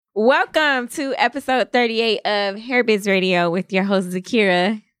Welcome to episode 38 of Hair Biz Radio with your host,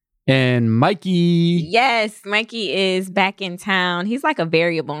 Zakira. And Mikey. Yes, Mikey is back in town. He's like a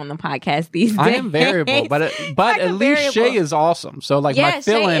variable on the podcast these days. I am variable, but like at least Shay is awesome. So my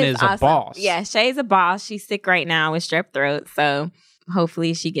fill-in is awesome. A boss. Yeah, Shay's a boss. She's sick right now with strep throat, so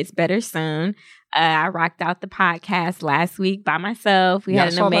hopefully she gets better soon. I rocked out the podcast last week by myself. We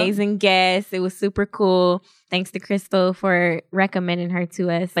had an amazing guest. It was super cool. Thanks to Crystal for recommending her to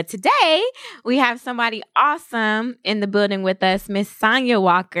us. But today, we have somebody awesome in the building with us, Miss Sonia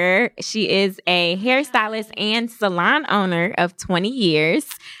Walker. She is a hairstylist and salon owner of 20 years.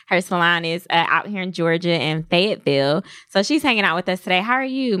 Her salon is out here in Georgia in Fayetteville. So she's hanging out with us today. How are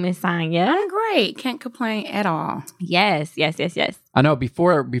you, Miss Sonia? I'm great. Can't complain at all. Yes. I know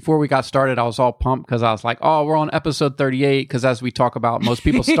before we got started, I was all pumped because I was like, oh, we're on episode 38. Because as we talk about, most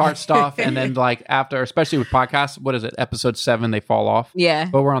people start stuff and then like after, especially with podcasts, what is it? Episode 7, they fall off. Yeah.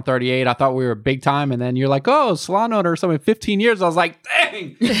 But we're on 38. I thought we were big time. And then you're like, oh, salon owner or something, 15 years. I was like,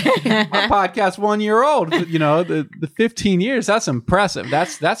 dang, my podcast 1 year old. You know, the 15 years, that's impressive.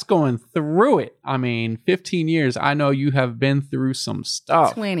 That's going through it. I mean, 15 years. I know you have been through some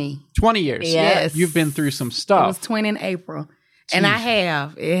stuff. 20 years. Yes. You've been through some stuff. It was 20 in April. And I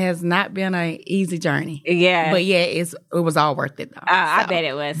have. It has not been an easy journey. Yeah. But yeah, it was all worth it though. I bet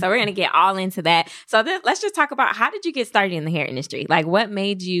it was. So we're going to get all into that. So let's just talk about, how did you get started in the hair industry? Like, what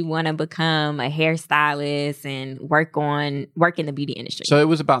made you want to become a hairstylist and work in the beauty industry? So it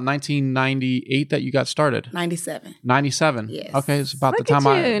was about 1998 that you got started. 97. 97. Yes. Okay, it's about Look the time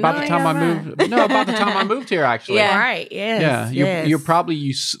at you. about the time I moved here actually. Yeah. Right. Yes. Yeah. You're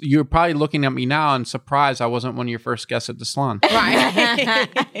probably looking at me now and surprised I wasn't one of your first guests at the salon. Right.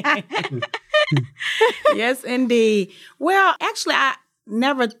 Yes, indeed. Well, actually, I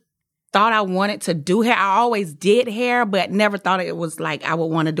never thought I wanted to do hair. I always did hair, but never thought it was like I would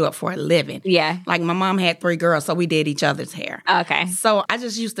want to do it for a living. Yeah. Like my mom had 3 girls, so we did each other's hair. Okay. So I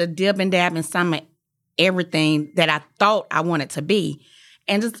just used to dib and dab in some of everything that I thought I wanted to be.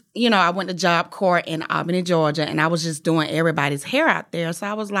 And just, I went to Job Corps in Albany, Georgia, and I was just doing everybody's hair out there. So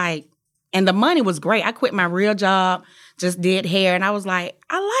I was like, and the money was great. I quit my real job, just did hair, and I was like,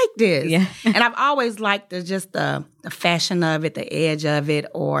 I like this. Yeah. And I've always liked the fashion of it, the edge of it,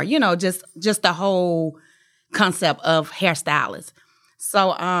 or, just the whole concept of hairstylist.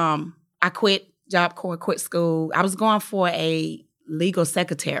 So I quit Job Corps, quit school. I was going for a legal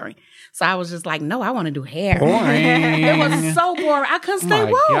secretary. So I was just like, no, I want to do hair. Boring. It was so boring. I couldn't stay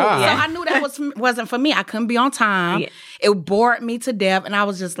woke. So God. I knew that wasn't for me. I couldn't be on time. Yeah. It bored me to death. And I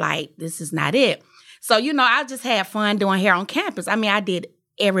was just like, this is not it. So, I just had fun doing hair on campus. I mean, I did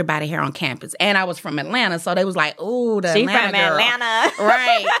everybody hair on campus. And I was from Atlanta. So they was like, ooh, the she Atlanta from girl. Atlanta.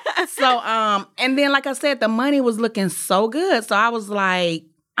 Right. So, and then like I said, the money was looking so good. So I was like,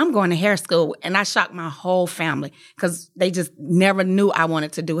 I'm going to hair school. And I shocked my whole family because they just never knew I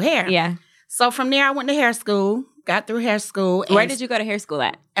wanted to do hair. Yeah. So from there, I went to hair school, got through hair school. Where did you go to hair school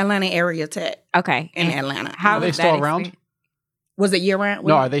at? Atlanta Area Tech. Okay. In Atlanta. How are they still around? Was it year round?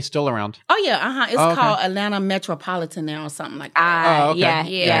 No, are they still around? Oh, yeah. It's called Atlanta Metropolitan now or something like that.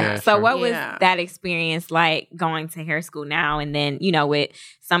 Okay. Yeah. So sure. what was that experience like going to hair school now? And then, with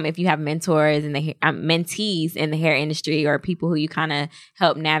if you have mentors and mentees in the hair industry or people who you kind of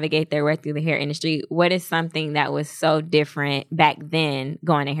help navigate their way through the hair industry, what is something that was so different back then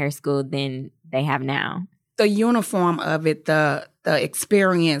going to hair school than they have now? The uniform of it, the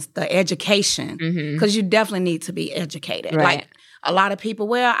experience, the education, because you definitely need to be educated. Right. Like a lot of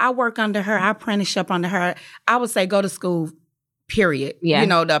people, I work under her, I apprenticeship under her. I would say go to school, period. Yeah.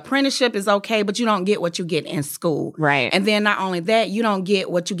 The apprenticeship is okay, but you don't get what you get in school. Right. And then not only that, you don't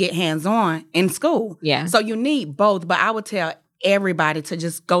get what you get hands-on in school. Yeah. So you need both, but I would tell everybody to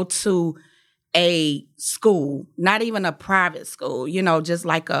just go to a school, not even a private school, just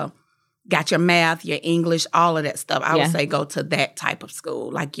like got your math, your English, all of that stuff. I would say go to that type of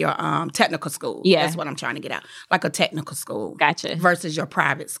school, like your technical school. Yeah. That's what I'm trying to get out. Like a technical school. Gotcha. Versus your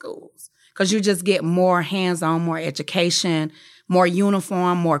private schools. Because you just get more hands-on, more education, more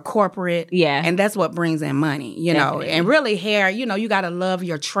uniform, more corporate. Yeah. And that's what brings in money, Definitely. And really hair, you got to love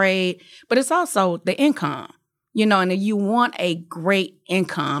your trade. But it's also the income, and you want a great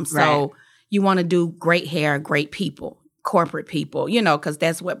income. So you want to do great hair, great people. Corporate people, because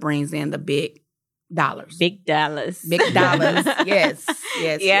that's what brings in the big dollars. Big dollars. Big dollars. Yes.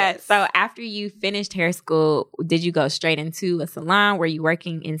 Yeah. So after you finished hair school, did you go straight into a salon? Were you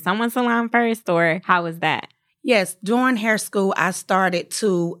working in someone's salon first, or how was that? Yes. During hair school, I started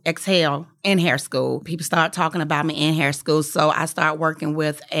to exhale in hair school. People started talking about me in hair school. So I started working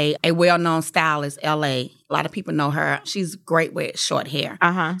with a well-known stylist, LA, A lot of people know her. She's great with short hair.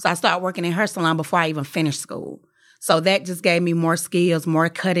 Uh-huh. So I started working in her salon before I even finished school. So that just gave me more skills, more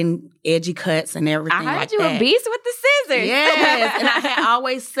cutting, edgy cuts and everything like that. I heard you a beast with the scissors. Yes. And I had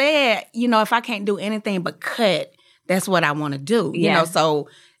always said, if I can't do anything but cut, that's what I want to do. You know, so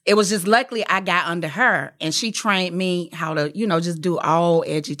it was just luckily I got under her and she trained me how to, just do all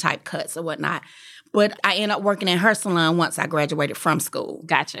edgy type cuts or whatnot. But I ended up working in her salon once I graduated from school.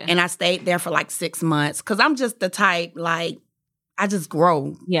 Gotcha. And I stayed there for like 6 months because I'm just the type, like, I just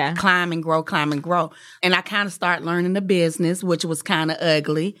grow. Yeah. Climb and grow. And I kind of started learning the business, which was kind of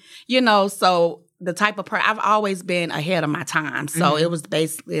ugly, so the type of I've always been ahead of my time. So it was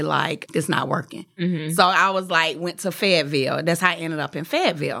basically like, it's not working. Mm-hmm. So I was like, went to Fayetteville. That's how I ended up in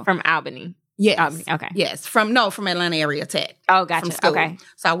Fayetteville. From Albany. Yes. Albany. Okay. Yes. From Atlanta Area Tech. Oh, gotcha. From school. Okay.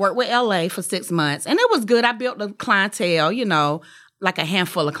 So I worked with LA for 6 months and it was good. I built a clientele, like a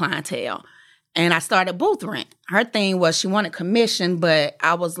handful of clientele. And I started booth rent. Her thing was she wanted commission, but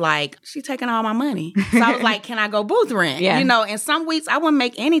I was like, she taking all my money. So I was like, can I go booth rent? Yeah. And some weeks I wouldn't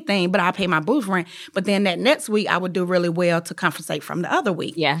make anything, but I pay my booth rent. But then that next week I would do really well to compensate from the other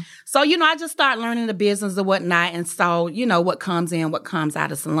week. Yeah. So, I just started learning the business and whatnot and saw, what comes in, what comes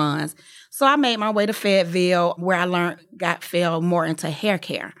out of salons. So I made my way to Fayetteville where I fell more into hair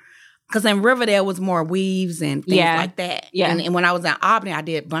care. Because in Riverdale was more weaves and things like that. Yeah. And when I was in Albany, I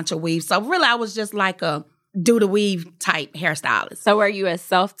did a bunch of weaves. So really, I was just like a do-the-weave type hairstylist. So were you a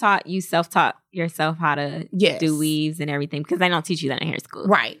self-taught? You self-taught yourself how to do weaves and everything? Because they don't teach you that in hair school.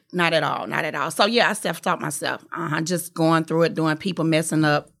 Right. Not at all. So yeah, I self-taught myself. Just going through it, doing people messing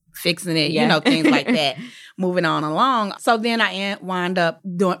up, fixing it, things like that, moving on along. So then I wound up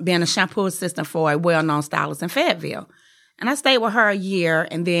being a shampoo assistant for a well-known stylist in Fayetteville. And I stayed with her a year.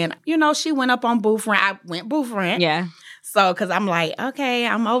 And then, she went up on booth rent. I went booth rent. Yeah. So, because I'm like, okay,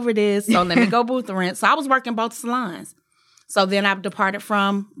 I'm over this. So let me go booth rent. So I was working both salons. So then I departed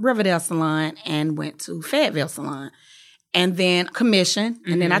from Riverdale Salon and went to Fayetteville Salon. And then commission.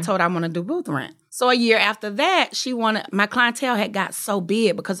 And then I told her I want to do booth rent. So a year after that, my clientele had got so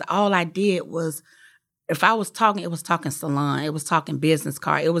big because all I did was, if I was talking, it was talking salon. It was talking business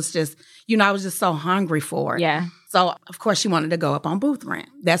card. It was just, I was just so hungry for it. Yeah. So, of course, she wanted to go up on booth rent.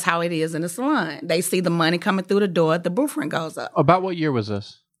 That's how it is in the salon. They see the money coming through the door, the booth rent goes up. About what year was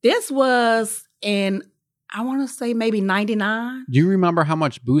this? This was in, I want to say maybe 99. Do you remember how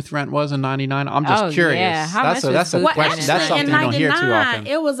much booth rent was in 99? I'm just curious. Yeah. That's a question. That's something you don't hear too often.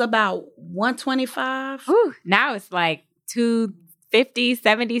 It was about $125. Ooh, now it's like $250,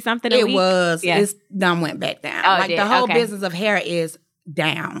 70 something a week. It was. Yeah. It's done went back down. Oh, the whole business of hair is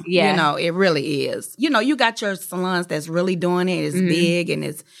down. Yeah. It really is. You got your salons that's really doing it. It's big and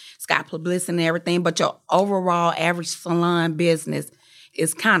it's got publicity and everything, but your overall average salon business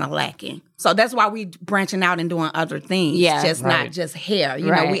is kind of lacking. So that's why we branching out and doing other things. Yeah. Just not just hair.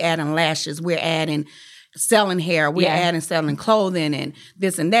 We adding lashes. We're adding selling hair. We're adding selling clothing and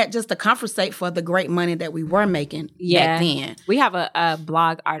this and that just to compensate for the great money that we were making back then. We have a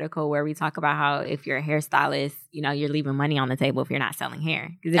blog article where we talk about how if you're a hairstylist, you're leaving money on the table if you're not selling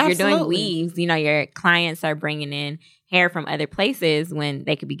hair. Because if you're doing weaves, your clients are bringing in hair from other places when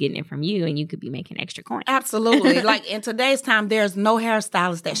they could be getting it from you and you could be making extra coin. Absolutely. Like in today's time, there's no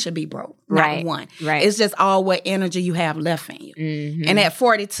hairstylist that should be broke. Not one. Right. It's just all what energy you have left in you. Mm-hmm. And at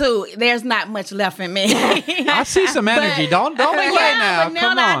 42, there's not much left in me. I see some energy. Don't be late now. But now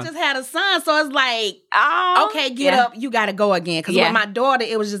Come that on. I just had a son, so it's like, okay, get up. You got to go again. Because with my daughter,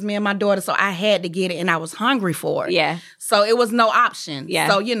 it was just me and my daughter, so I had to get it and I was hungry for it. Yeah. So it was no option. Yeah.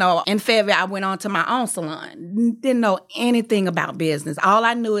 So, in Fayetteville, I went on to my own salon. Didn't know anything about business. All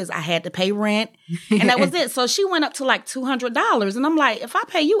I knew is I had to pay rent, and that was it. So she went up to like $200, and I'm like, if I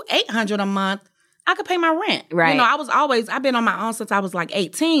pay you $800 a month, I could pay my rent. Right. I've been on my own since I was like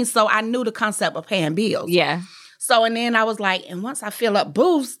 18, so I knew the concept of paying bills. Yeah. So, and then I was like, and once I fill up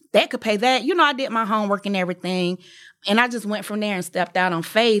booths, that could pay that. I did my homework and everything. And I just went from there and stepped out on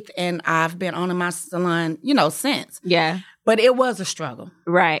faith. And I've been owning my salon, since. Yeah. But it was a struggle.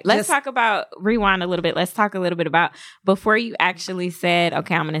 Right. Let's rewind a little bit. Let's talk a little bit about before you actually said,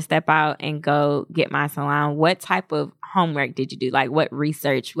 okay, I'm going to step out and go get my salon. What type of homework did you do? Like what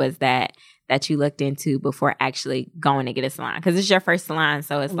research was that you looked into before actually going to get a salon? Because it's your first salon.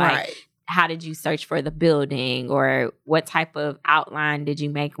 So it's like, how did you search for the building, or what type of outline did you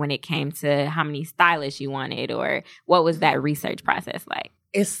make when it came to how many stylists you wanted, or what was that research process like?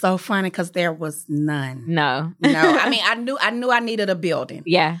 It's so funny because there was none. No. I mean, I knew I needed a building.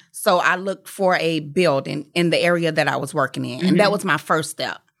 Yeah. So I looked for a building in the area that I was working in. And that was my first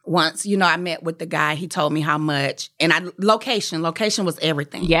step. once, I met with the guy. He told me how much. And location was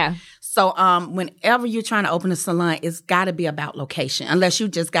everything. Yeah. So whenever you're trying to open a salon, it's got to be about location. Unless you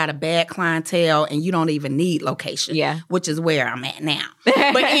just got a bad clientele and you don't even need location. Yeah. Which is where I'm at now.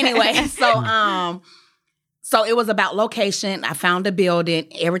 But anyway, so it was about location. I found a building.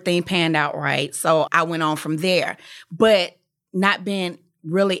 Everything panned out right. So I went on from there. But not being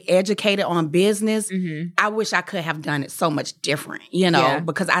really educated on business, I wish I could have done it so much different,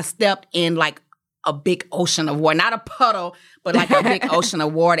 because I stepped in like a big ocean of water, not a puddle, but like a big ocean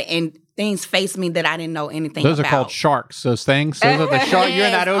of water, and things faced me that I didn't know anything about. Those are called sharks, those things. Those are the sharks. You're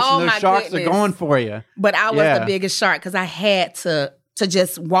in that ocean, those sharks are going for you. But I was the biggest shark because I had to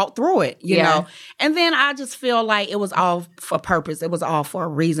just walk through it, you know? And then I just feel like it was all for purpose. It was all for a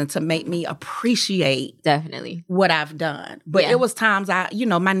reason to make me appreciate definitely what I've done. But it was times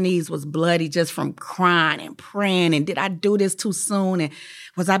my knees was bloody just from crying and praying. And did I do this too soon? And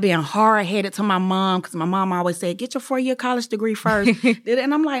was I being hard-headed to my mom? Because my mom always said, get your 4-year college degree first.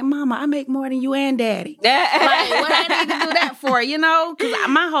 And I'm like, Mama, I make more than you and Daddy. Like, what I need to do that for, Because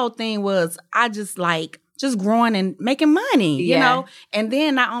my whole thing was I just growing and making money, you know? And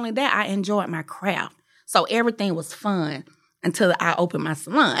then not only that, I enjoyed my craft. So everything was fun until I opened my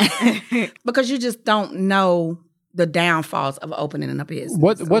salon. Because you just don't know the downfalls of opening a business.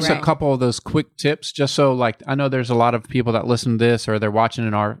 What's a couple of those quick tips? Just so I know there's a lot of people that listen to this or they're watching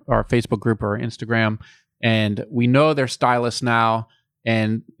in our Facebook group or Instagram, and we know they're stylists now.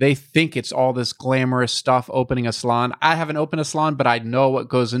 And they think it's all this glamorous stuff, opening a salon. I haven't opened a salon, but I know what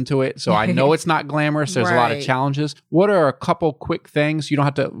goes into it. So I know it's not glamorous. There's a lot of challenges. What are a couple quick things? You don't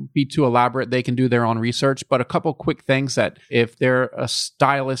have to be too elaborate. They can do their own research. But a couple quick things that if they're a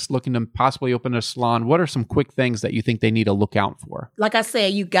stylist looking to possibly open a salon, what are some quick things that you think they need to look out for? Like I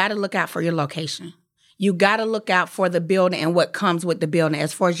said, you got to look out for your location. You got to look out for the building and what comes with the building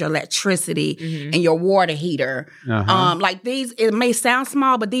as far as your electricity and your water heater. Like these, it may sound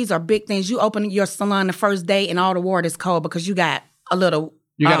small, but these are big things. You open your salon the first day and all the water is cold because you got a little...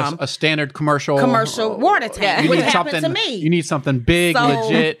 You got a standard commercial water tank, which happened to me. You need something big,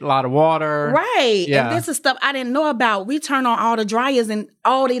 legit, a lot of water. Right. Yeah. And this is stuff I didn't know about. We turn on all the dryers and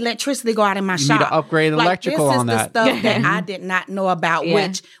all the electricity go out in my shop. You need to upgrade electrical on that. This is the stuff that I did not know about,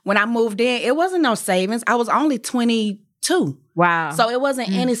 which when I moved in, it wasn't no savings. I was only 22. Wow. So it wasn't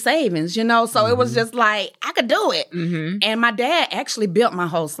any savings, So it was just like, I could do it. And my dad actually built my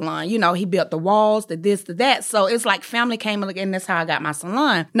whole salon. He built the walls, the this, the that. So it's like family came and that's how I got my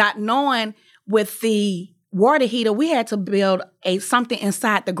salon. Not knowing with the water heater, we had to build something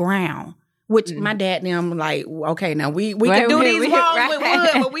inside the ground. Which my dad and them like, okay, now we can do these walls with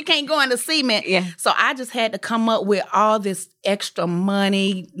wood, but we can't go into cement. So I just had to come up with all this extra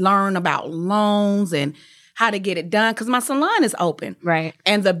money, learn about loans and how to get it done because my salon is open. Right.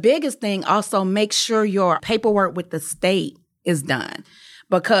 And the biggest thing also, make sure your paperwork with the state is done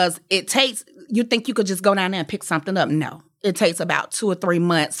because it takes, you think you could just go down there and pick something up. No, it takes about 2 or 3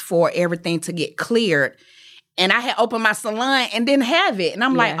 months for everything to get cleared. And I had opened my salon and didn't have it. And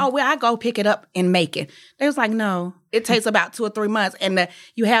I'm like, oh, well, I go pick it up in Macon. They was like, no, it takes about 2 or 3 months. And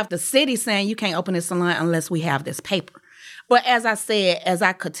you have the city saying you can't open this salon unless we have this paper. But as I said, as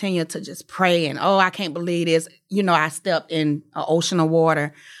I continued to just pray and, I can't believe this, I stepped in an ocean of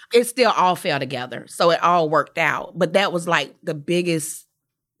water. It still all fell together. So it all worked out. But that was like the biggest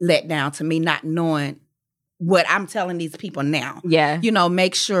letdown to me, not knowing what I'm telling these people now. Yeah.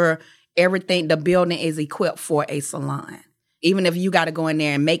 Make sure everything, the building is equipped for a salon. Even if you got to go in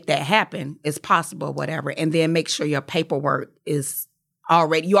there and make that happen, it's possible, whatever. And then make sure your paperwork is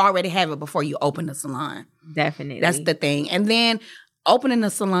you already have it before you open the salon. Definitely. That's the thing. And then opening the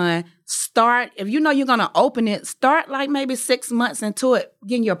salon, if you know you're going to open it, start like maybe 6 months into it,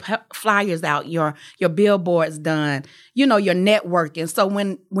 getting your flyers out, your billboards done, your networking. So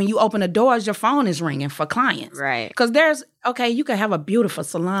when you open the doors, your phone is ringing for clients. Right. Because you can have a beautiful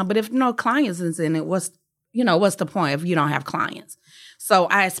salon, but if no clients is in it, what's the point if you don't have clients? So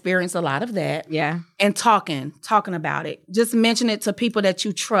I experienced a lot of that. Yeah. And talking about it. Just mention it to people that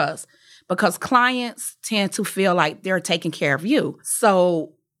you trust because clients tend to feel like they're taking care of you.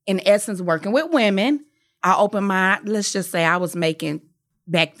 So in essence, working with women, I opened let's just say I was making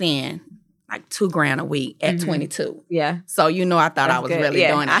back then like $2,000 a week at 22. Yeah. So, I thought I was really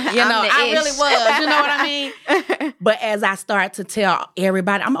doing it. I really was. You know what I mean? But as I started to tell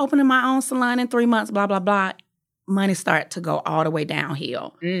everybody, I'm opening my own salon in 3 months, blah, blah, blah. Money start to go all the way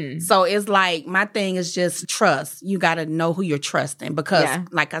downhill. So it's like, my thing is just trust. You got to know who you're trusting because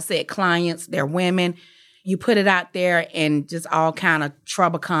like I said, clients, they're women. you put it out there and just all kind of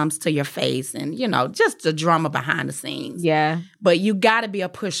trouble comes to your face and, just the drama behind the scenes. Yeah. But you got to be a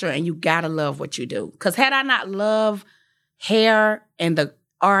pusher and you got to love what you do. Because had I not loved hair and the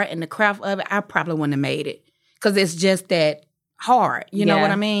art and the craft of it, I probably wouldn't have made it. Because it's just that hard. You know what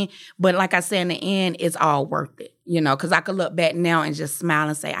I mean? But like I said, in the end, it's all worth it. Because I could look back now and just smile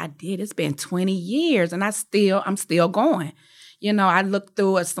and say, I did. It's been 20 years and I'm still going. I look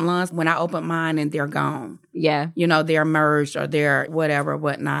through at salons when I opened mine and they're gone. Yeah. They're merged or they're whatever,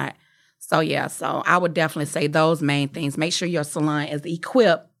 whatnot. So I would definitely say those main things. Make sure your salon is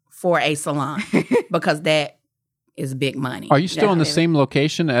equipped for a salon because that is big money. Are you still in the same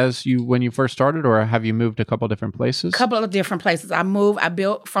location as when you first started, or have you moved a couple different places? A couple of different places. I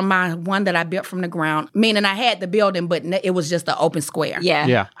built from my one that I built from the ground, meaning I had the building, but it was just an open square.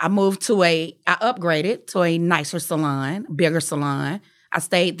 Yeah. I upgraded to a nicer salon, bigger salon. I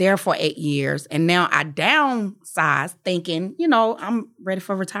stayed there for 8 years, and now I downsized thinking, I'm ready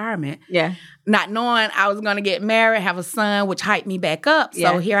for retirement. Yeah. Not knowing I was going to get married, have a son, which hyped me back up.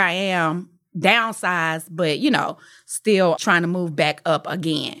 So here I am. Downsized, but still trying to move back up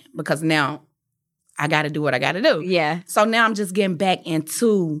again because now I got to do what I got to do. Yeah. So now I'm just getting back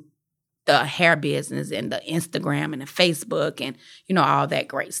into the hair business and the Instagram and the Facebook and, all that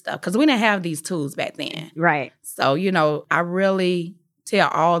great stuff because we didn't have these tools back then. Right. So, I really tell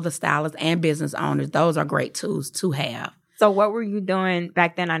all the stylists and business owners, those are great tools to have. So what were you doing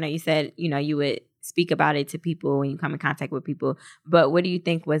back then? I know you said, you would speak about it to people when you come in contact with people. But what do you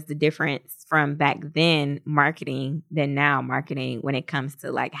think was the difference from back then marketing than now marketing when it comes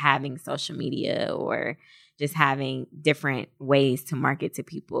to like having social media or just having different ways to market to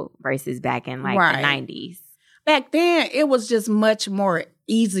people versus back in like the 90s? Back then, it was just much more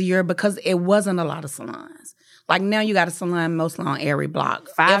easier because it wasn't a lot of salons. Like now you got a salon mostly on every block.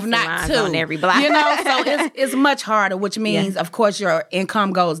 5 if not 2. On every block. So it's much harder, which means, of course, your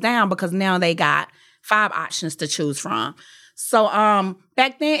income goes down because now they got 5 options to choose from. So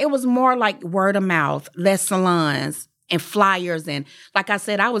back then, it was more like word of mouth, less salons and flyers. And like I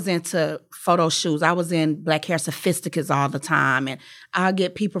said, I was into photo shoots. I was in Black Hair Sophisticates all the time. And I'll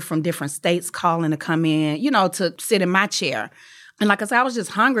get people from different states calling to come in, to sit in my chair. And like I said, I was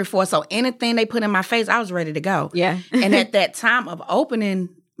just hungry for it. So anything they put in my face, I was ready to go. Yeah. And at that time of opening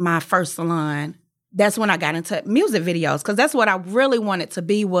my first salon, that's when I got into music videos because that's what I really wanted to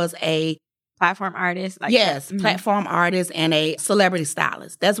be was a platform artist? Platform artist and a celebrity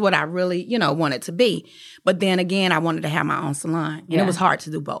stylist. That's what I really, wanted to be. But then again, I wanted to have my own salon. And it was hard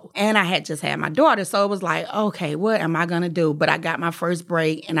to do both. And I had just had my daughter. So it was like, okay, what am I going to do? But I got my first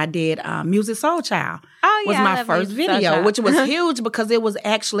break and I did Music Soul Child. Oh, yeah. Was my first video, which was huge because it was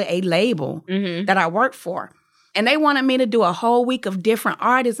actually a label that I worked for. And they wanted me to do a whole week of different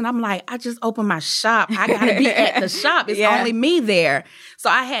artists. And I'm like, I just opened my shop. I got to be at the shop. It's only me there. So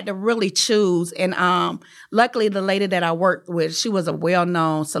I had to really choose. And luckily, the lady that I worked with, she was a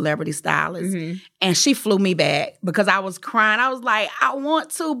well-known celebrity stylist. And she flew me back because I was crying. I was like, I want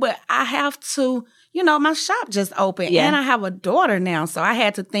to, but I have to. My shop just opened and I have a daughter now. So I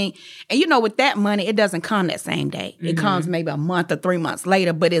had to think, and with that money, it doesn't come that same day. It comes maybe a month or 3 months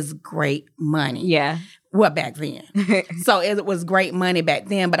later, but it's great money. Yeah. Well, back then. So it was great money back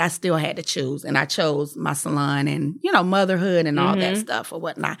then, but I still had to choose. And I chose my salon and, motherhood and all that stuff or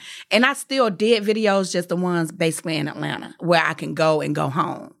whatnot. And I still did videos, just the ones basically in Atlanta where I can go and go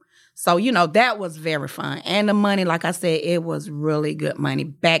home. So, that was very fun. And the money, like I said, it was really good money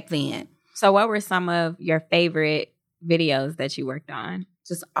back then. So what were some of your favorite videos that you worked on?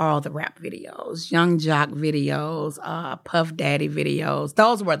 Just all the rap videos, Young Jock videos, Puff Daddy videos.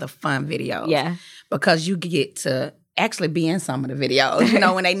 Those were the fun videos. Yeah. Because you get to actually be in some of the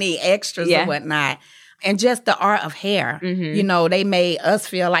videos, when they need extras and whatnot. And just the art of hair. They made us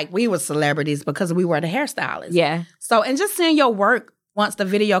feel like we were celebrities because we were the hairstylists. Yeah. So, and just seeing your work once the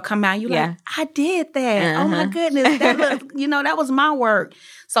video come out, you're like, I did that. Oh my goodness. That was, that was my work.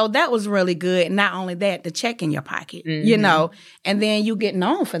 So that was really good. And not only that, the check in your pocket, and then you get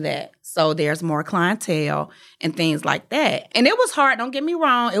known for that. So there's more clientele and things like that. And it was hard. Don't get me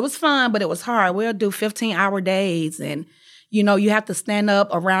wrong. It was fun, but it was hard. We'll do 15-hour days and, you have to stand up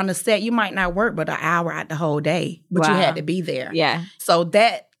around the set. You might not work but an hour out the whole day, but you had to be there. Yeah. So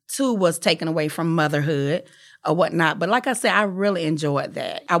that too was taken away from motherhood or whatnot. But like I said, I really enjoyed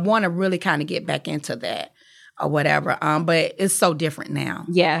that. I want to really kind of get back into that or whatever. But it's so different now.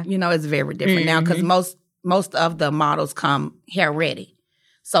 Yeah. It's very different now because most of the models come hair ready.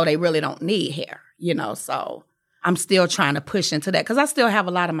 So they really don't need hair, So I'm still trying to push into that because I still have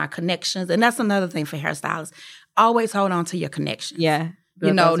a lot of my connections. And that's another thing for hairstylists. Always hold on to your connections. Yeah.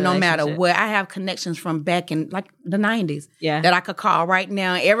 You know, no matter what. I have connections from back in like the 90s that I could call right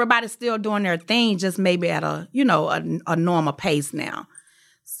now. Everybody's still doing their thing, just maybe at a, you know, a normal pace now.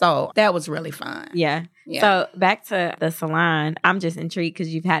 So that was really fun. Yeah. So back to the salon, I'm just intrigued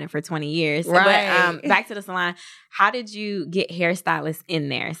because you've had it for 20 years. Right. But back to the salon, how did you get hairstylists in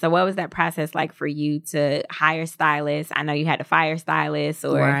there? So what was that process like for you to hire stylists? I know you had to fire stylists,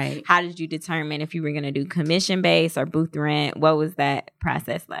 or how did you determine if you were going to do commission based or booth rent? What was that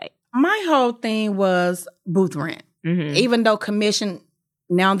process like? My whole thing was booth rent. Mm-hmm. Even though commission,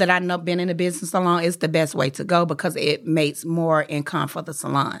 now that I've been in the business so long, it's the best way to go because it makes more income for the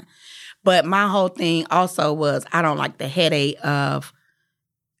salon. But my whole thing also was I don't like the headache of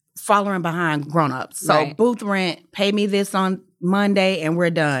following behind grown-ups. So booth rent, pay me this on Monday and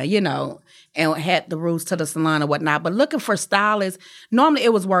we're done, you know, and had the rules to the salon or whatnot. But looking for stylists, normally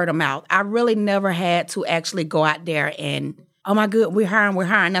it was word of mouth. I really never had to actually go out there and, oh my God, we're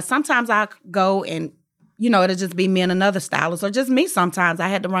hiring. Now, sometimes I go and, you know, it'll just be me and another stylist, or just me sometimes. I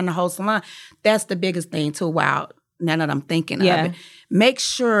had to run the whole salon. That's the biggest thing, too, wow, now that I'm thinking of it. Make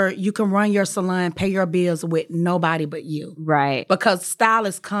sure you can run your salon, pay your bills with nobody but you. Right. Because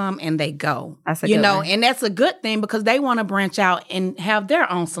stylists come and they go. That's a good one. And that's a good thing because they want to branch out and have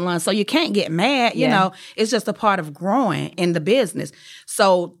their own salon. So you can't get mad, you know. It's just a part of growing in the business.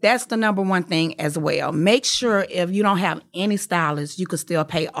 So that's the number one thing as well. Make sure if you don't have any stylists, you can still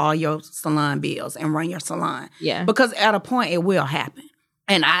pay all your salon bills and run your salon. Yeah. Because at a point, it will happen.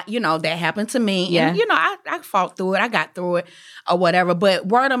 And that happened to me. Yeah. And, I fought through it. I got through it or whatever. But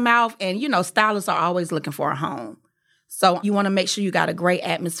word of mouth and, stylists are always looking for a home. So you want to make sure you got a great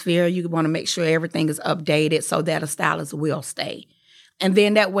atmosphere. You want to make sure everything is updated so that a stylist will stay. And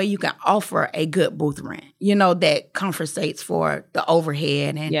then that way you can offer a good booth rent, that compensates for the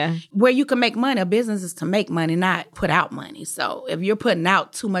overhead and where you can make money. A business is to make money, not put out money. So if you're putting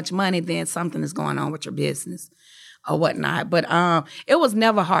out too much money, then something is going on with your business or whatnot. But it was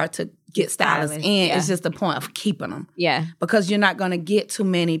never hard to get stylists in. Yeah. It's just the point of keeping them. Yeah. Because you're not going to get too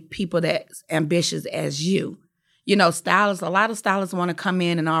many people that's ambitious as you. Stylists, a lot of stylists want to come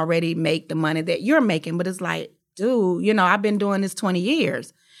in and already make the money that you're making. But it's like, dude, I've been doing this 20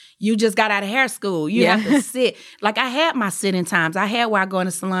 years. You just got out of hair school. You have to sit. Like I had my sitting times. I had where I go in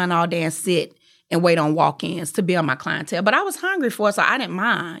the salon all day and sit and wait on walk-ins to build my clientele. But I was hungry for it, so I didn't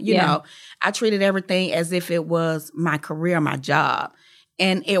mind. You know, I treated everything as if it was my career, my job.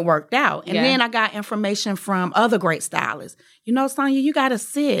 And it worked out. And then I got information from other great stylists. Sonia, you got to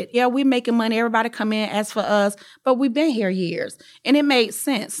sit. Yeah, we're making money. Everybody come in, ask for us. But we've been here years. And it made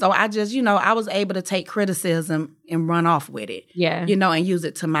sense. So I just, I was able to take criticism and run off with it. Yeah. And use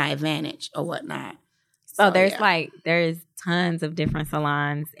it to my advantage or whatnot. So there's tons of different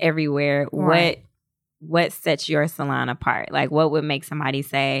salons everywhere. Right. What sets your salon apart? Like what would make somebody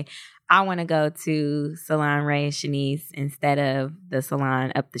say, I want to go to Salon Ray Shanice instead of the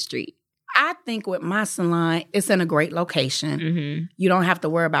salon up the street? I think with my salon, it's in a great location. Mm-hmm. You don't have to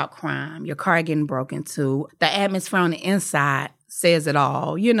worry about crime. Your car getting broken into. The atmosphere on the inside says it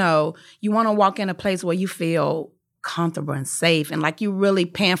all. You want to walk in a place where you feel comfortable and safe and like you're really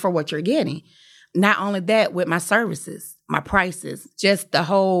paying for what you're getting. Not only that, with my services, my prices, just the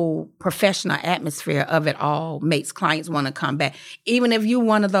whole professional atmosphere of it all makes clients want to come back. Even if you're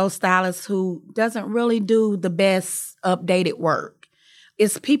one of those stylists who doesn't really do the best updated work,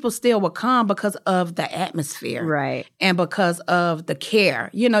 it's people still will come because of the atmosphere. Right. And because of the care.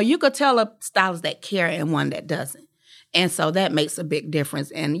 You could tell a stylist that care and one that doesn't. And so that makes a big difference.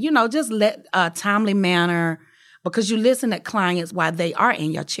 And, just let a timely manner, because you listen to clients while they are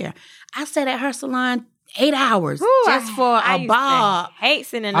in your chair. I sat at her salon 8 hours just for a bob. Hate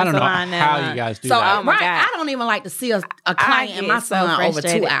sitting in the salon. I don't know how you guys do that. Oh my God. I don't even like to see a client in my salon over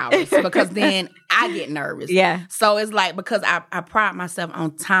 2 hours because then I get nervous. Yeah. So it's like, because I pride myself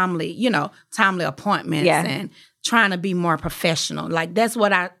on timely appointments and trying to be more professional. Like that's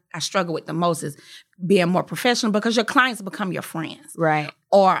what I struggle with the most is being more professional because your clients become your friends. Right.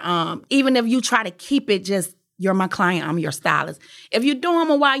 Or even if you try to keep it just, you're my client, I'm your stylist. If you do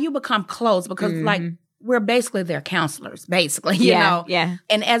them a while, you become close because like we're basically their counselors, basically, you know? Yeah.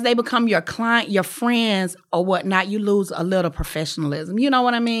 And as they become your client, your friends or whatnot, you lose a little professionalism. You know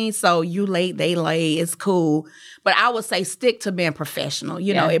what I mean? So you late, they late, it's cool. But I would say stick to being professional.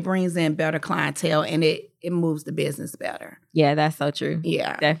 It brings in better clientele and it moves the business better. Yeah, that's so true.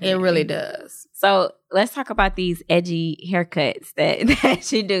 Yeah, definitely. It really does. So let's talk about these edgy haircuts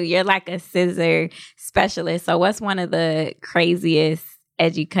that you do. You're like a scissor specialist. So what's one of the craziest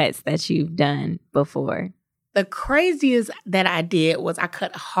edgy cuts that you've done before? The craziest that I did was I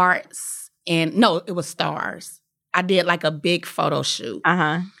cut hearts it was stars. I did like a big photo shoot.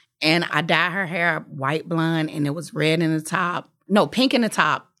 And I dyed her hair white blonde, and it was red in the top. No, pink in the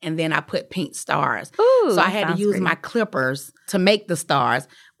top. And then I put pink stars. Ooh, so I had to use my clippers to make the stars.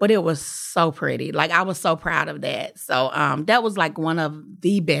 But it was so pretty. Like, I was so proud of that. So that was like one of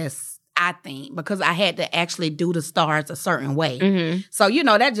the best, I think, because I had to actually do the stars a certain way. So, you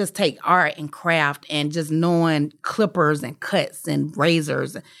know, that just take art and craft and just knowing clippers and cuts and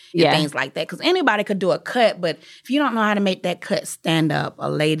razors and things like that. Because anybody could do a cut, but if you don't know how to make that cut stand up or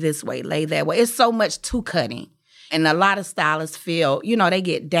lay this way, lay that way, it's so much to cutting. And a lot of stylists feel, you know, they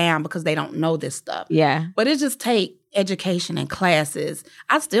get down because they don't know this stuff. Yeah. But it just take education and classes.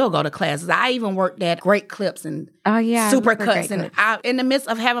 I still go to classes. I even worked at Great Clips and Super Cuts. And in the midst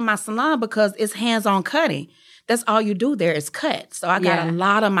of having my salon, because it's hands-on cutting. That's all you do there is cut. So I got a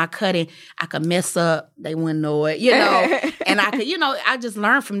lot of my cutting. I could mess up. They wouldn't know it, you know. And I could, you know, I just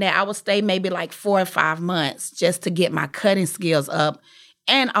learned from that. I would stay maybe like 4 or 5 months just to get my cutting skills up.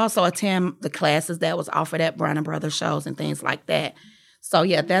 And also attend the classes that was offered at Brown & Brothers shows and things like that. So,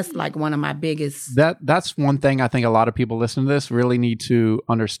 yeah, that's like one of my biggest. That's one thing I think a lot of people listening to this really need to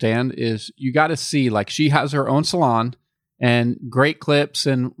understand is you got to see, like, she has her own salon and Great Clips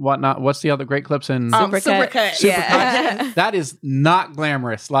and whatnot. What's the other Great Clips and Supercut? Yeah. That is not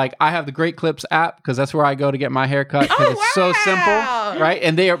glamorous. Like, I have the Great Clips app because that's where I go to get my hair cut because it's so simple, right?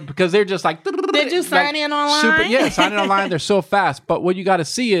 And because they're just like. Did you sign in online? Sign in online. They're so fast. But what you got to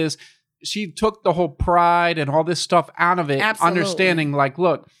see is she took the whole pride and all this stuff out of it. Absolutely. Understanding, like,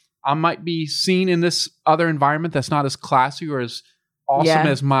 look, I might be seen in this other environment that's not as classy or as awesome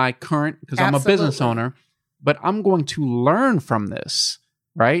as my current, because I'm a business owner, but I'm going to learn from this,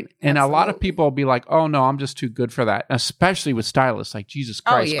 right? And a lot of people will be like, oh, no, I'm just too good for that. Especially with stylists. Like, Jesus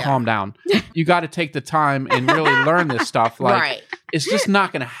Christ, calm down. You got to take the time and really learn this stuff. Like, it's just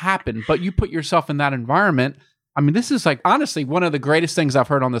not going to happen. But you put yourself in that environment. I mean, this is like, honestly, one of the greatest things I've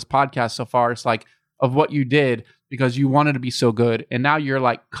heard on this podcast so far is like, of what you did because you wanted to be so good. And now you're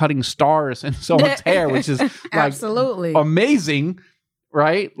like cutting stars in someone's hair, which is like absolutely amazing.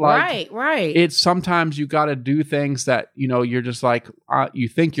 Right? Like, right. It's sometimes you got to do things that, you know, you're just like, you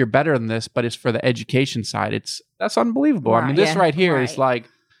think you're better than this, but it's for the education side. That's unbelievable. I mean, this right here is like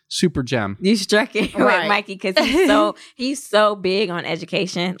super gem. You struck it with Mikey because he's so big on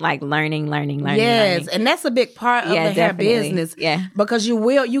education, like learning. Yes, and that's a big part of the hair business. Yeah, because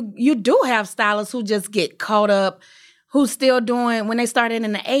you do have stylists who just get caught up, who's still doing when they started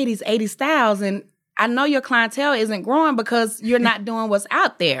in the 80 styles, and I know your clientele isn't growing because you're not doing what's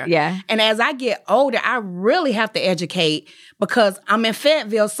out there. Yeah. And as I get older, I really have to educate because I'm in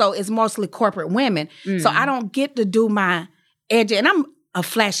Fayetteville, so it's mostly corporate women. So I don't get to do my edge. And I'm a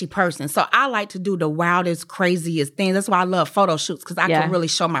flashy person. So I like to do the wildest, craziest things. That's why I love photo shoots because I can really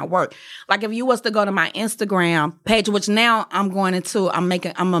show my work. Like if you was to go to my Instagram page, which now I'm going to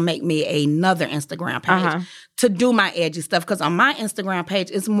make me another Instagram page to do my edgy stuff. Because on my Instagram page,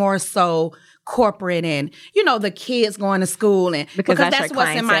 it's more so corporate and, you know, the kids going to school and because that's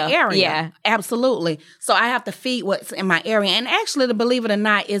what's in my area. Yeah. Absolutely. So I have to feed what's in my area. And actually, to believe it or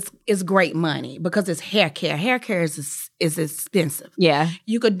not, it's great money because it's hair care. Hair care is expensive. Yeah.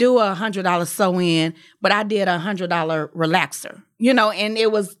 You could do $100 sew-in, but I did $100 relaxer, you know, and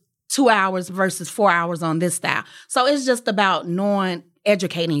it was 2 hours versus 4 hours on this style. So it's just about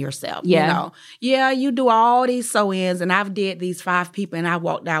educating yourself, you know. Yeah, you do all these sew-ins, and I've did these 5 people, and I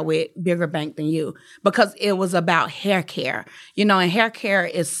walked out with bigger bank than you because it was about hair care, you know, and hair care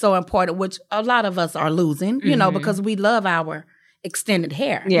is so important, which a lot of us are losing, you know, because we love our extended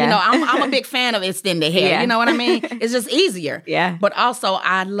hair. Yeah. You know, I'm a big fan of extended hair. You know what I mean? It's just easier. Yeah. But also,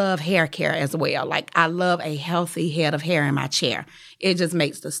 I love hair care as well. Like, I love a healthy head of hair in my chair. It just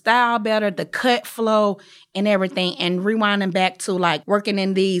makes the style better, the cut flow, and everything. And rewinding back to, like, working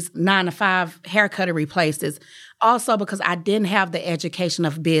in these 9-to-5 hair cuttery places. Also, because I didn't have the education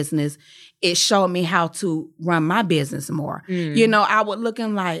of business, it showed me how to run my business more. You know, I would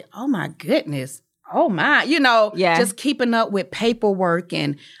looking like, oh, my goodness. Oh my, you know, just keeping up with paperwork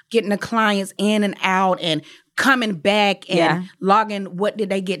and getting the clients in and out and coming back and logging what did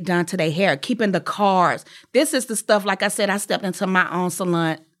they get done to their hair, keeping the cards. This is the stuff, like I said, I stepped into my own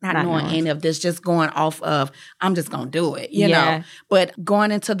salon, not knowing any of this, just going off of, I'm just going to do it, you know. But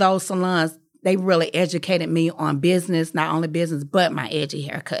going into those salons, they really educated me on business, not only business, but my edgy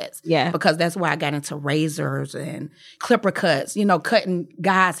haircuts. Yeah. Because that's why I got into razors and clipper cuts, cutting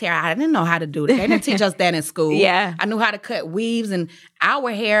guys' hair. I didn't know how to do that. They didn't teach us that in school. Yeah. I knew how to cut weaves and our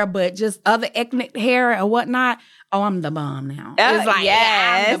hair, but just other ethnic hair and whatnot. Oh, I'm the bomb now. It's like,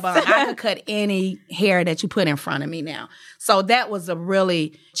 yes. I'm the bomb. I could cut any hair that you put in front of me now. So that was a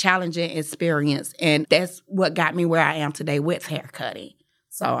really challenging experience. And that's what got me where I am today with hair cutting.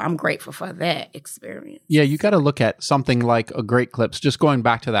 So I'm grateful for that experience. Yeah, you got to look at something like a Great Clips, just going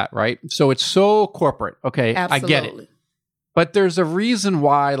back to that, right? So it's so corporate. Okay, Absolutely. I get it. But there's a reason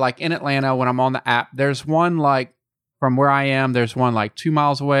why, like in Atlanta, when I'm on the app, there's one like from where I am, there's one like 2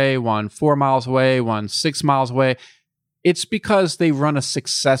 miles away, one 4 miles away, one 6 miles away. It's because they run a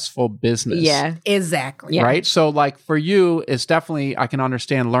successful business. Yeah. Exactly. Yeah. Right? So like for you, it's definitely, I can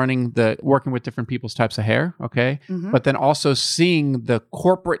understand working with different people's types of hair, okay? Mm-hmm. But then also seeing the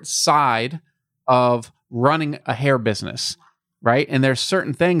corporate side of running a hair business, right? And there's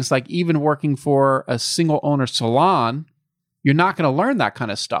certain things like even working for a single owner salon, you're not going to learn that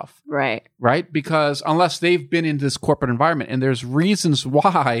kind of stuff. Right. Right? Because unless they've been in this corporate environment, and there's reasons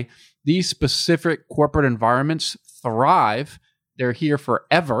why these specific corporate environments thrive, they're here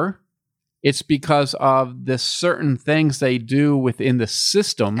forever. It's because of the certain things they do within the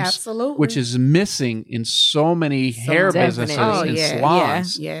systems, Absolutely. which is missing in so many hair businesses and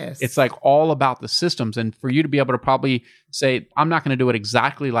salons. Yeah. Yes. It's like all about the systems. And for you to be able to probably say, I'm not going to do it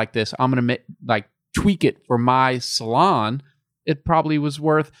exactly like this. I'm going to tweak it for my salon. It probably was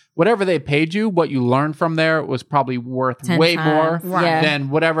worth whatever they paid you. What you learned from there was probably worth 10 way times. more Yeah.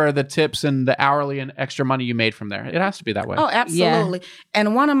 than whatever the tips and the hourly and extra money you made from there. It has to be that way. Oh, absolutely.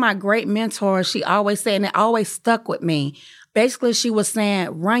 And one of my great mentors, she always said, and it always stuck with me. Basically, she was saying,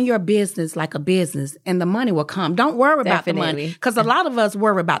 run your business like a business and the money will come. Don't worry about the money. Because a lot of us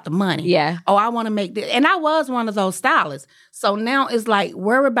worry about the money. Yeah. Oh, I want to make this. And I was one of those stylists. So now it's like,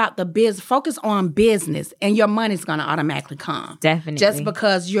 worry about the business. Focus on business and your money's going to automatically come. Definitely. Just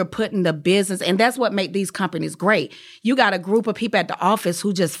because you're putting the business. And that's what makes these companies great. You got a group of people at the office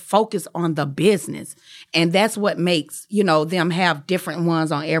who just focus on the business. And that's what makes, them have different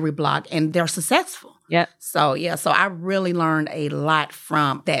ones on every block and they're successful. Yep. So I really learned a lot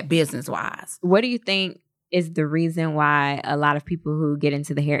from that business-wise. What do you think is the reason why a lot of people who get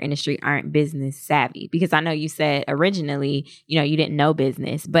into the hair industry aren't business savvy? Because I know you said originally, you didn't know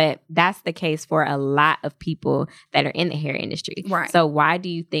business, but that's the case for a lot of people that are in the hair industry. Right. So why do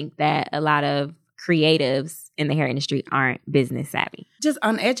you think that a lot of creatives in the hair industry aren't business savvy? Just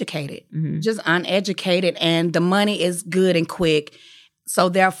uneducated. Mm-hmm. Just uneducated, and the money is good and quick. So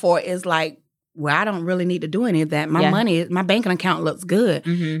therefore, it's like, well, I don't really need to do any of that. My banking account looks good.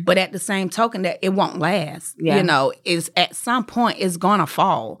 Mm-hmm. But at the same token, that it won't last. Yeah. Is at some point it's gonna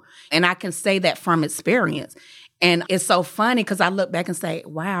fall. And I can say that from experience. And it's so funny because I look back and say,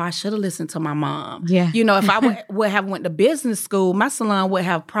 wow, I should have listened to my mom. Yeah. If I would have went to business school, my salon would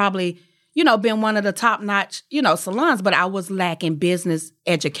have probably been one of the top-notch, salons, but I was lacking business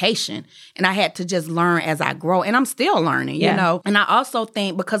education. And I had to just learn as I grow. And I'm still learning, you know. And I also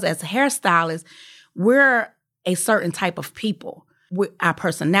think because as hairstylists, we're a certain type of people. Our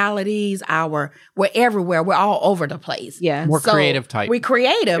personalities, we're everywhere. We're all over the place. Yeah. More creative type. We're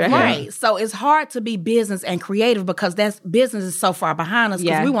creative, Yeah. right. So it's hard to be business and creative because business is so far behind us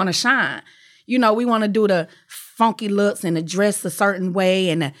because we want to shine. We want to do the funky looks and the dress a certain way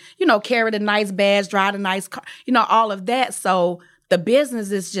and, carry the nice bags, drive the nice car, all of that. So the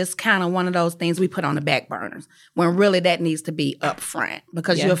business is just kind of one of those things we put on the back burners when really that needs to be up front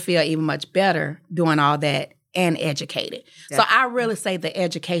because you'll feel even much better doing all that and educated. Yeah. So I really say the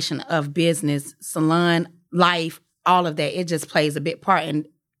education of business, salon, life, all of that, it just plays a big part. And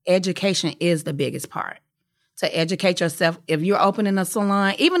education is the biggest part. To educate yourself. If you're opening a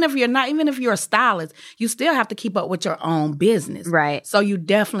salon, even if you're a stylist, you still have to keep up with your own business. Right. So you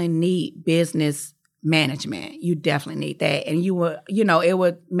definitely need business management. You definitely need that. And it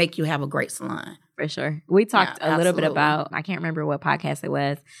would make you have a great salon. For sure. We talked a little bit about, I can't remember what podcast it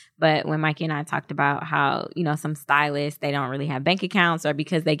was, but when Mikey and I talked about how, some stylists, they don't really have bank accounts or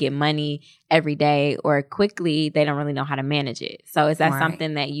because they get money every day or quickly, they don't really know how to manage it. So is that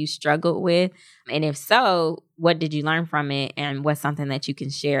something that you struggled with? And if so, what did you learn from it? And what's something that you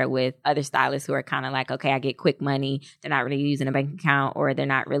can share with other stylists who are kind of like, okay, I get quick money. They're not really using a bank account or they're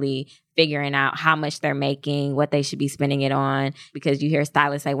not really figuring out how much they're making, what they should be spending it on. Because you hear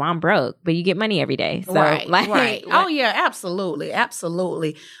stylists say, well, I'm broke, but you get money every day. So, right. Oh, yeah, absolutely.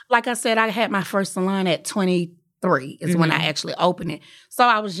 Absolutely. Like I said, I had my first salon at 23 is when I actually opened it. So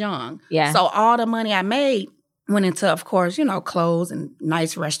I was young. Yeah. So all the money I made, went into, of course, clothes and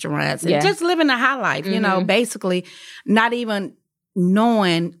nice restaurants and just living a high life, basically not even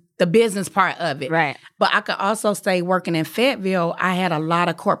knowing the business part of it. Right. But I could also say working in Fayetteville, I had a lot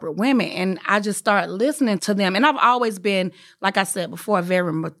of corporate women and I just started listening to them. And I've always been, like I said before,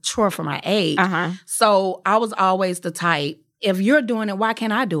 very mature for my age. So I was always the type, if you're doing it, why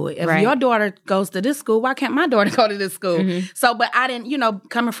can't I do it? If your daughter goes to this school, why can't my daughter go to this school? So, but I didn't,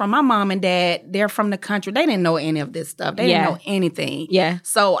 coming from my mom and dad, they're from the country. They didn't know any of this stuff. They didn't know anything. Yeah.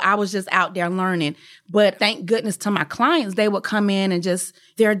 So I was just out there learning. But thank goodness to my clients, they would come in and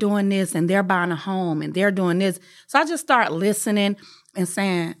they're doing this and they're buying a home and they're doing this. So I just started listening and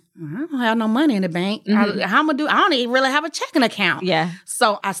saying, I don't have no money in the bank. How am I gonna do? I don't even really have a checking account. Yeah.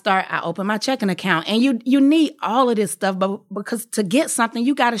 So I opened my checking account, and you need all of this stuff, but because to get something,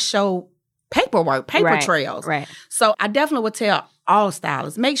 you got to show paperwork, paper trails. Right. So I definitely would tell all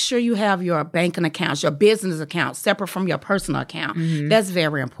stylists, make sure you have your banking accounts, your business accounts separate from your personal account. That's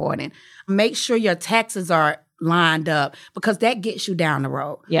very important. Make sure your taxes are lined up because that gets you down the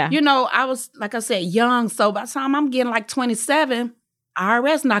road. Yeah. I was, like I said, young. So by the time I'm getting like 27,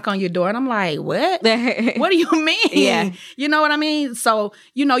 IRS knock on your door. And I'm like, what? What do you mean? Yeah. You know what I mean? So,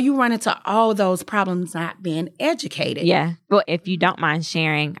 you run into all those problems not being educated. Yeah. Well, if you don't mind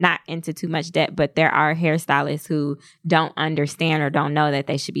sharing, not into too much debt, but there are hairstylists who don't understand or don't know that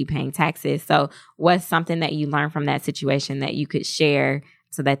they should be paying taxes. So what's something that you learned from that situation that you could share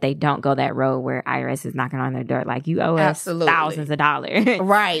so that they don't go that road where IRS is knocking on their door like you owe us thousands of dollars?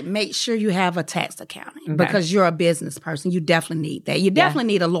 Right. Make sure you have a tax accounting because you're a business person. You definitely need that. You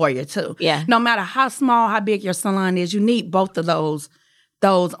definitely need a lawyer too. Yeah. No matter how small, how big your salon is, you need both of those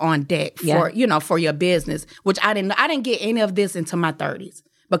on deck for your business, which I didn't get any of this until my 30s.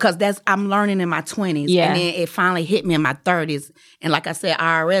 Because I'm learning in my 20s. Yeah. And then it finally hit me in my 30s. And like I said,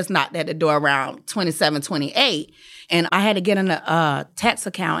 IRS knocked at the door around 27, 28. And I had to get in a tax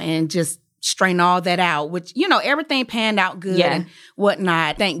account and just straighten all that out, which, everything panned out good and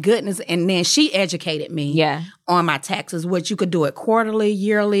whatnot. Thank goodness. And then she educated me on my taxes, which you could do it quarterly,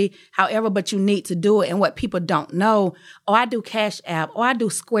 yearly, however, but you need to do it. And what people don't know, I do Cash App, I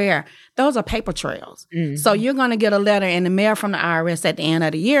do Square. Those are paper trails. So you're going to get a letter in the mail from the IRS at the end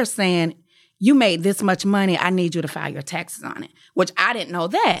of the year saying, you made this much money, I need you to file your taxes on it, which I didn't know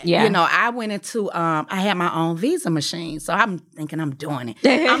that. Yeah. I went into, I had my own Visa machine, so I'm thinking I'm doing it.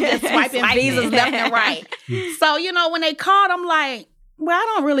 I'm just swiping Visas left and right. So, when they called, I'm like, well, I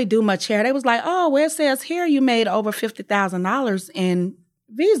don't really do much here. They was like, oh, well, it says here you made over $50,000 in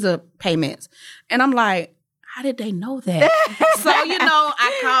Visa payments. And I'm like, how did they know that? So,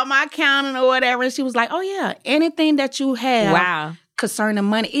 I called my accountant or whatever, and she was like, oh, yeah, anything that you have concerning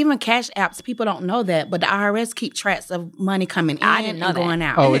money, even Cash Apps, people don't know that, but the IRS keep tracks of money coming in and going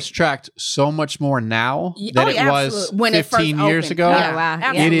out. Oh, it's tracked so much more now than it was when 15 years ago. Yeah, wow.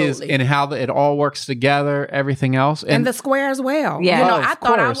 Absolutely. It is, and how it all works together, everything else. And the Square as well. Yeah.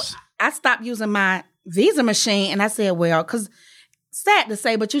 I stopped using my Visa machine, and I said, well, because sad to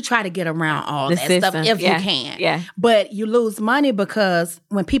say, but you try to get around all that stuff if you can. Yeah. But you lose money because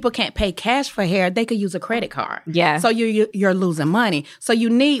when people can't pay cash for hair, they could use a credit card. Yeah. So you're losing money. So you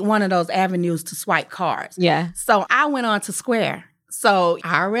need one of those avenues to swipe cards. Yeah. So I went on to Square. So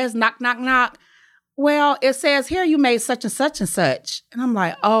IRS, knock, knock, knock. Well, it says here you made such and such and such. And I'm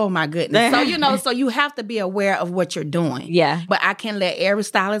like, oh my goodness. So, so you have to be aware of what you're doing. Yeah. But I can let every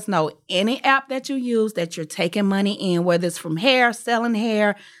stylist know any app that you use that you're taking money in, whether it's from hair, selling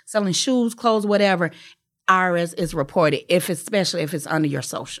shoes, clothes, whatever, IRS is reported, especially if it's under your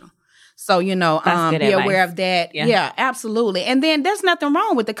social. So, be aware of that. Yeah, absolutely. And then there's nothing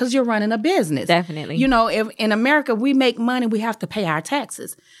wrong with it because you're running a business. Definitely. If in America we make money, we have to pay our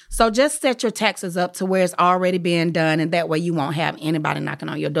taxes. So just set your taxes up to where it's already being done, and that way you won't have anybody knocking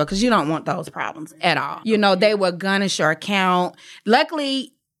on your door because you don't want those problems at all. They will garnish your account.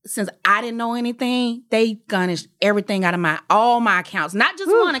 Luckily, since I didn't know anything, they garnished everything out of all my accounts, not just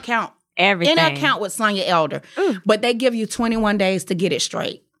one account. Everything. Any account with Sonia Elder. But they give you 21 days to get it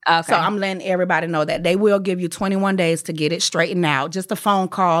straight. Okay. So I'm letting everybody know that they will give you 21 days to get it straightened out. Just a phone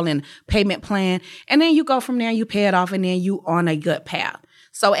call and payment plan. And then you go from there, you pay it off, and then you on a good path.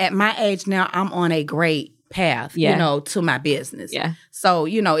 So at my age now, I'm on a great path, to my business. Yeah. So,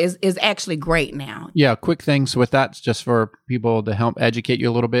 it's actually great now. Yeah, quick things with that, just for people to help educate you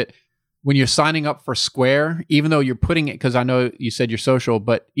a little bit. When you're signing up for Square, even though you're putting it, because I know you said you're social,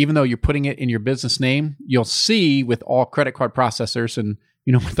 but even though you're putting it in your business name, you'll see with all credit card processors and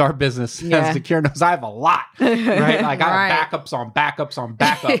with our business, as Zakir knows, I have a lot, right? Like I have backups on backups on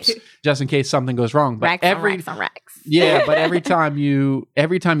backups, just in case something goes wrong. But racks on racks. Yeah, but every time you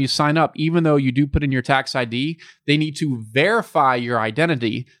sign up, even though you do put in your tax ID, they need to verify your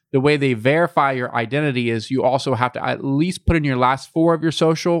identity. The way they verify your identity is you also have to at least put in your last 4 of your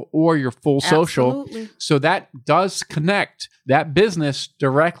social or your full social. So that does connect that business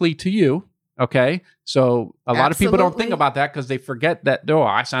directly to you. Okay. So a lot of people don't think about that because they forget that,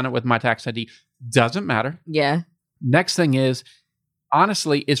 I signed up with my tax ID. Doesn't matter. Yeah. Next thing is,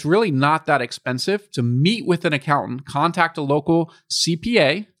 honestly, it's really not that expensive to meet with an accountant, contact a local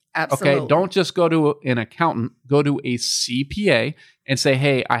CPA. Absolutely. Okay. Don't just go to an accountant, go to a CPA and say,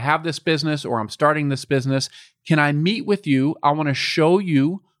 hey, I have this business or I'm starting this business. Can I meet with you? I want to show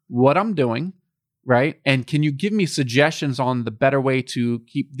you what I'm doing. Right. And can you give me suggestions on the better way to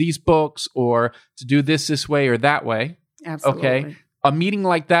keep these books or to do this way or that way? Absolutely. Okay. A meeting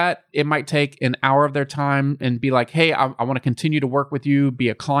like that, it might take an hour of their time and be like, hey, I want to continue to work with you, be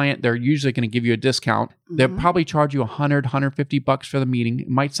a client. They're usually going to give you a discount. Mm-hmm. They'll probably charge you $100, $150 for the meeting. It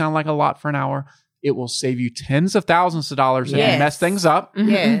might sound like a lot for an hour. It will save you tens of thousands of dollars if you mess things up. Mm-hmm.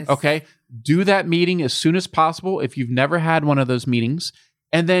 Yes. Okay. Do that meeting as soon as possible if you've never had one of those meetings.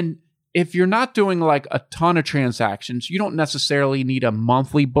 And then if you're not doing like a ton of transactions, you don't necessarily need a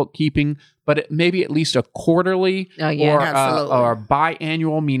monthly bookkeeping, but maybe at least a quarterly or a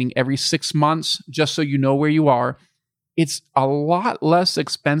biannual, meaning every 6 months, just so you know where you are. It's a lot less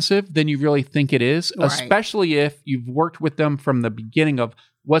expensive than you really think it is, especially if you've worked with them from the beginning of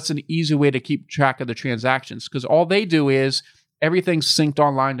what's an easy way to keep track of the transactions. Because all they do is everything's synced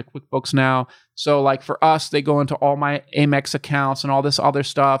online to QuickBooks now. So like for us, they go into all my Amex accounts and all this other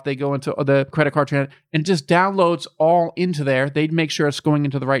stuff. They go into the credit card and just downloads all into there. They make sure it's going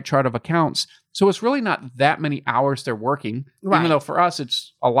into the right chart of accounts. So it's really not that many hours they're working, even though for us,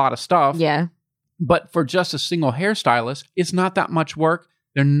 it's a lot of stuff. Yeah. But for just a single hairstylist, it's not that much work.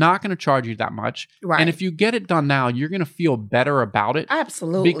 They're not going to charge you that much. Right. And if you get it done now, you're going to feel better about it.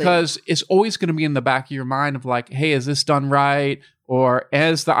 Absolutely. Because it's always going to be in the back of your mind of like, hey, is this done right? Or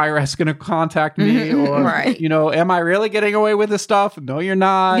is the IRS going to contact me? Or, am I really getting away with this stuff? No, you're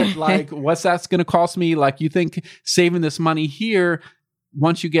not. Like, what's that's going to cost me? Like, you think saving this money here,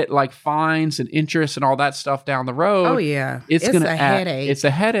 once you get like fines and interest and all that stuff down the road. It's going to add. Headache. It's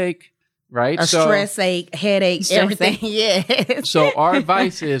a headache. Right? Stress ache, headache, everything. Yeah. So our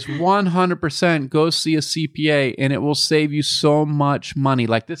advice is 100% go see a CPA and it will save you so much money.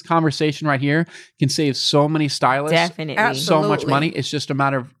 Like this conversation right here can save so many stylists. Definitely. So much money. It's just a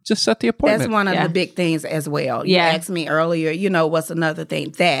matter of just set the appointment. That's one of the big things as well. You asked me earlier, what's another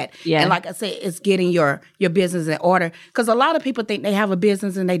thing? And like I said, it's getting your business in order. Because a lot of people think they have a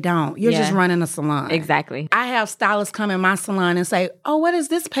business and they don't. You're just running a salon. Exactly. I have stylists come in my salon and say, oh, what is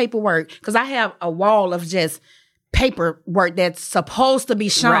this paperwork? Because I have a wall of just paperwork that's supposed to be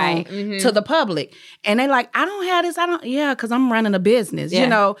shown to the public. And they're like, I don't have this. Because I'm running a business.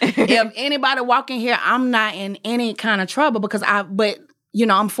 If anybody walk in here, I'm not in any kind of trouble because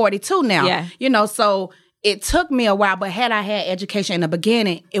I'm 42 now. Yeah. So it took me a while, but had I had education in the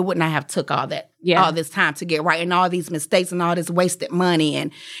beginning, it would not have took all this time to get right and all these mistakes and all this wasted money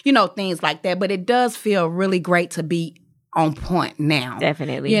and, things like that. But it does feel really great to be on point now.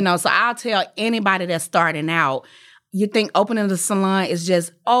 Definitely. So I'll tell anybody that's starting out, you think opening the salon is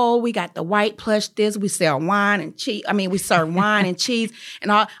just, we got the white plush this, we sell wine and cheese. I mean, we serve wine and cheese and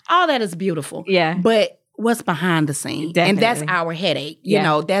all that is beautiful. Yeah. But what's behind the scene? Definitely. And that's our headache.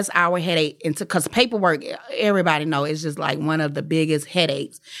 That's our headache. And because paperwork, everybody know, is just like one of the biggest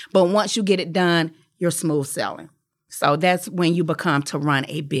headaches. But once you get it done, you're smooth selling. So that's when you become to run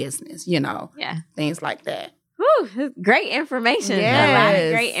a business, things like that. Whew, great information. Yes. A lot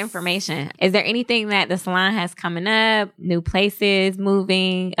of great information. Is there anything that the salon has coming up? New places,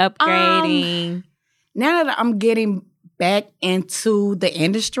 moving, upgrading? Now that I'm getting back into the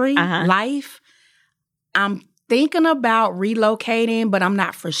industry life, I'm thinking about relocating, but I'm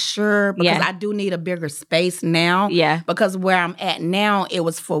not for sure because I do need a bigger space now. Yeah. Because where I'm at now, it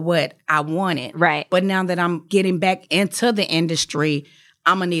was for what I wanted. Right. But now that I'm getting back into the industry,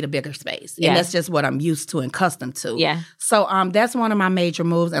 I'm going to need a bigger space. And that's just what I'm used to and accustomed to. Yeah. So that's one of my major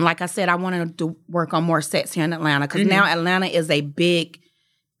moves. And like I said, I wanted to work on more sets here in Atlanta because now Atlanta is a big,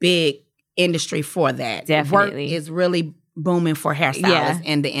 big industry for that. Definitely. Work is really booming for hairstylists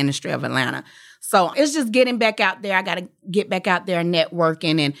in the industry of Atlanta. So it's just getting back out there. I got to get back out there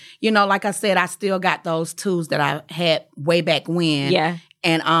networking. And, like I said, I still got those tools that I had way back when. Yeah.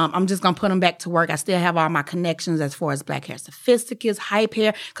 And I'm just going to put them back to work. I still have all my connections as far as Black Hair Sophisticates, Hype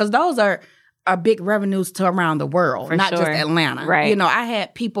Hair, because those are are big revenues to around the world, For not sure. just Atlanta. Right. You know, I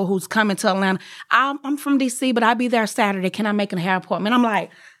had people who's coming to Atlanta. I'm from D.C., but I'll be there Saturday. Can I make a hair appointment? I'm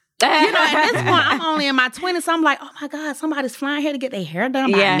like, you know, at this point, I'm only in my 20s. So I'm like, oh my God, somebody's flying here to get their hair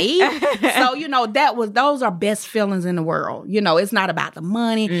done by me. So, you know, those are best feelings in the world. You know, it's not about the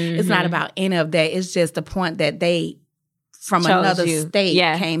money. Mm-hmm. It's not about any of that. It's just the point that they, from Chose another you. state,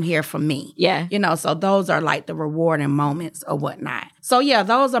 Yeah. came here for me. Yeah. You know, so those are like the rewarding moments or whatnot. So yeah,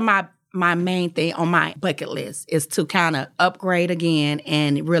 those are my main thing on my bucket list is to kind of upgrade again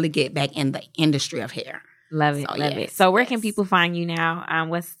and really get back in the industry of hair. Love it. So, Love yes, it. So where can yes. people find you now?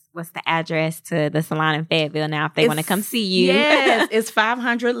 What's the address to the salon in Fayetteville now if they want to come see you? Yes, it's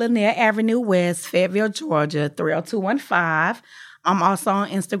 500 Lanier Avenue West, Fayetteville, Georgia, 30215. I'm also on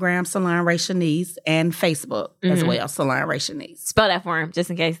Instagram, Salon Ray Shanice, and Facebook as well, Salon Ray Shanice. Spell that for them, just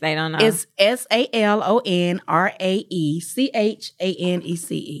in case they don't know. It's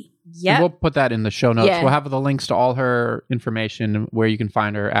SalonRaeChe. Yep. We'll put that in the show notes. Yeah. We'll have the links to all her information, where you can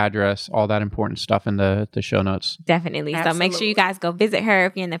find her address, all that important stuff in the show notes. Definitely. So make sure you Absolutely. guys go visit her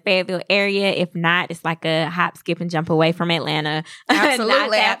if you're in the Fayetteville area. If not, it's like a hop, skip, and jump away from Atlanta. Absolutely,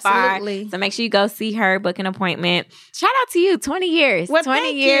 Not that absolutely. far. So make sure you go see her, book an appointment. Shout out to you, 20 years. Well, 20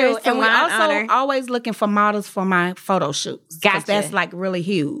 thank years. you. And we salon also owner. always looking for models for my photo shoots. 'Cause Gotcha. That's like really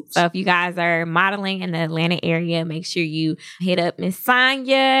huge. So if you guys are modeling in the Atlanta area, make sure you hit up Miss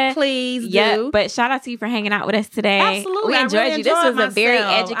Sonya. Please Yep. do. But shout out to you for hanging out with us today. Absolutely. We I enjoyed really you. This was enjoyed a very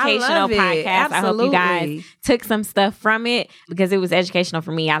myself. I educational love it. podcast. I hope you guys Absolutely. took some stuff from it because it was educational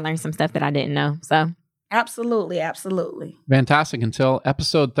for me. I learned some stuff that I didn't know. So Absolutely. Absolutely. Fantastic. Until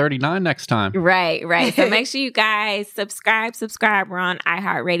episode 39 next time. right. So make sure you guys subscribe. We're on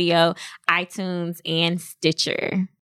iHeartRadio, iTunes, and Stitcher.